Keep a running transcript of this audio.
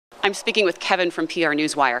I'm speaking with Kevin from PR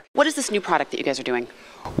Newswire. What is this new product that you guys are doing?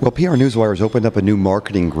 Well, PR Newswire has opened up a new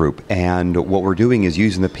marketing group, and what we're doing is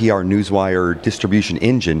using the PR Newswire distribution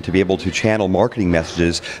engine to be able to channel marketing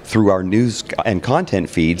messages through our news and content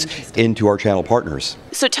feeds into our channel partners.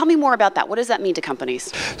 So tell me more about that. What does that mean to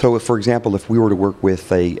companies? So, for example, if we were to work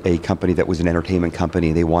with a company that was an entertainment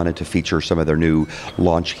company, they wanted to feature some of their new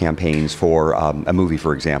launch campaigns for a movie,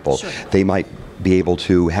 for example, Sure. They might be able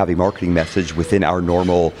to have a marketing message within our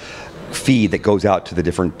normal feed that goes out to the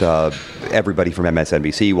different, everybody from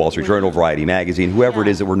MSNBC, Wall Street Journal, Variety Magazine, whoever it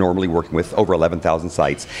is that we're normally working with, over 11,000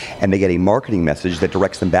 sites, and they get a marketing message that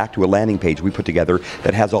directs them back to a landing page we put together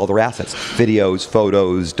that has all their assets, videos,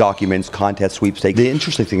 photos, documents, contest sweepstakes. The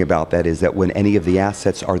interesting thing about that is that when any of the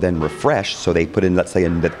assets are then refreshed, so they put in, let's say,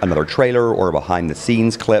 another trailer or a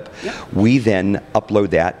behind-the-scenes clip, we then upload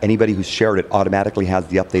that. Anybody who's shared it automatically has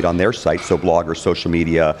the update on their site, so bloggers, social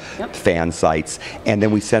media, fan sites, and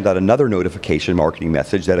then we send out another notification marketing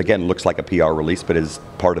message that again looks like a PR release but is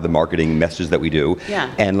part of the marketing message that we do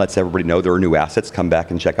and lets everybody know there are new assets, come back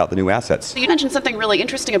and check out the new assets. So you mentioned something really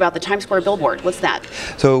interesting about the Times Square billboard. What's that?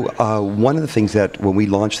 So one of the things that when we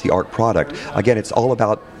launched the ARC product, again it's all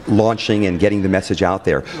about launching and getting the message out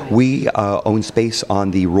there. We own space on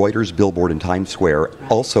the Reuters billboard in Times Square,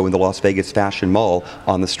 also in the Las Vegas Fashion Mall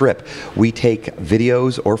on the Strip. We take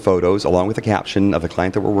videos or photos along with a caption of the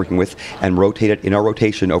client that we're working with and rotate it in our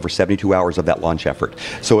rotation over 72 hours of that launch effort.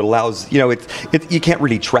 So it allows, you can't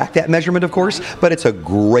really track that measurement, of course, but it's a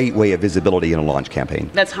great way of visibility in a launch campaign.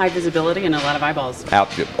 That's high visibility and a lot of eyeballs.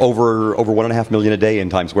 Over 1.5 million a day in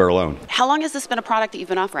Times Square alone. How long has this been a product that you've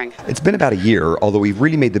been offering? It's been about a year, although we've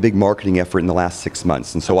really made the big marketing effort in the last 6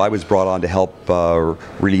 months. And so I was brought on to help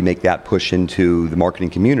really make that push into the marketing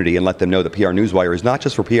community and let them know that PR Newswire is not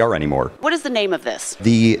just for PR anymore. What is the name of this?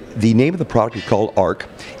 The name of the product is called ARC.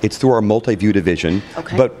 It's through our multi-view division,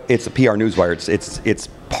 but it's a PR Newswire. It's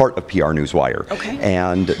part of PR Newswire.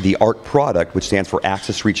 And the ARC product, which stands for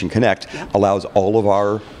Access, Reach, and Connect, allows all of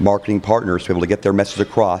our marketing partners to be able to get their message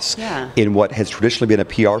across in what has traditionally been a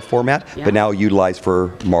PR format, but now utilized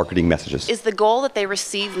for marketing messages. Is the goal that they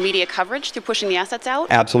receive media coverage through pushing the assets out?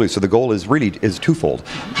 Absolutely. So the goal is twofold.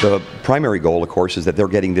 The primary goal, of course, is that they're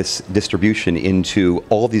getting this distribution into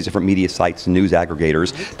all of these different media sites and news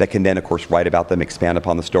aggregators that can then, of course, write about them, expand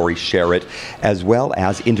upon the story, share it, as well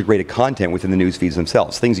as integrated content within the news feeds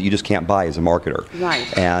themselves. Things that you just can't buy as a marketer.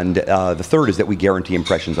 And the third is that we guarantee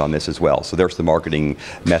impressions on this as well. So there's the marketing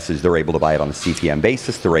message. They're able to buy it on a CPM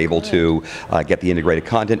basis. They're able to get the integrated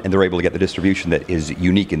content, and they're able to get the distribution that is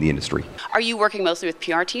unique in the industry. Are you working mostly with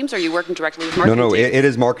PR teams, or are you working directly with marketing teams? teams? It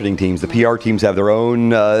is marketing teams. The PR teams have their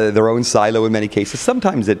own silo in many cases.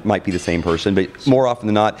 Sometimes it might be the same person, but more often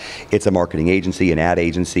than not, it's a marketing agency, an ad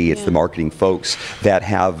agency. It's the marketing folks that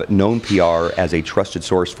have known PR as a trusted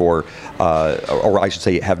source for, or I should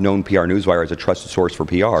say, have known PR Newswire as a trusted source for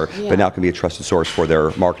PR, but now can be a trusted source for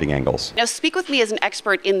their marketing angles. Now speak with me as an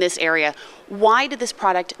expert in this area. Why did this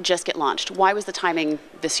product just get launched? Why was the timing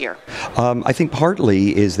this year? I think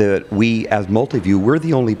partly is that we, as Multiview, we're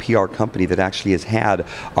the only PR company that actually has had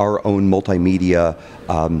our own multimedia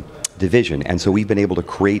division, and so we've been able to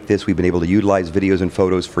create this, we've been able to utilize videos and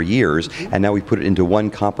photos for years, and now we put it into one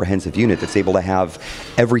comprehensive unit that's able to have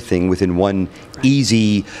everything within one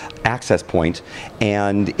easy access point,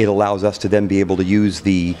 and it allows us to then be able to use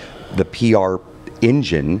the PR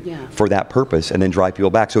engine for that purpose and then drive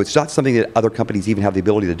people back. So it's not something that other companies even have the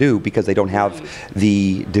ability to do because they don't have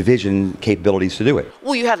the division capabilities to do it.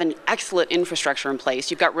 Well, you have an excellent infrastructure in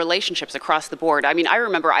place. You've got relationships across the board. I mean, I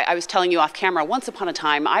remember I was telling you off camera, once upon a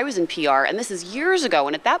time I was in PR, and this is years ago,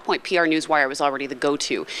 and at that point PR Newswire was already the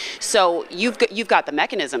go-to. So you've got the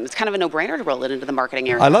mechanism. It's kind of a no-brainer to roll it into the marketing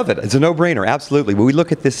area. I love it. It's a no-brainer, absolutely. But we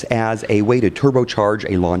look at this as a way to turbocharge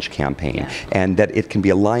a launch campaign, and that it can be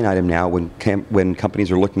a line item now when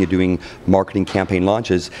companies are looking at doing marketing campaign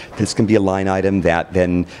launches. This can be a line item that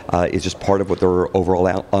then is just part of what their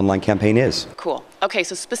overall online campaign is. Cool. Okay,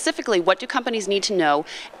 so specifically, what do companies need to know,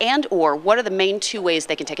 and or what are the main two ways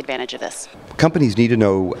they can take advantage of this? Companies need to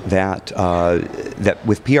know that that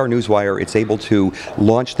with PR Newswire, it's able to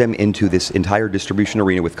launch them into this entire distribution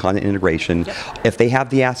arena with content integration. If they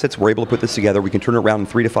have the assets, we're able to put this together. We can turn it around in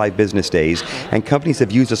 3 to 5 business days, and companies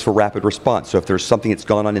have used us for rapid response. So if there's something that's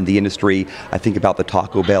gone on in the industry, I think about the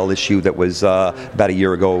Taco Bell issue that was about a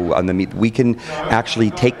year ago on the meet. We can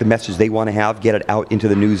actually take the message they want to have, get it out into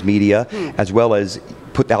the news media, as well as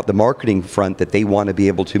put out the marketing front that they want to be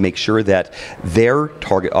able to make sure that their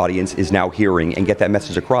target audience is now hearing and get that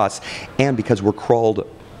message across. And because we're crawled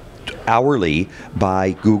hourly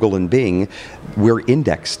by Google and Bing, we're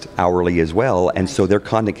indexed hourly as well, and so their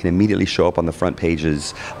content can immediately show up on the front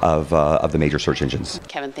pages of the major search engines.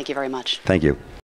 Kevin, thank you very much. Thank you.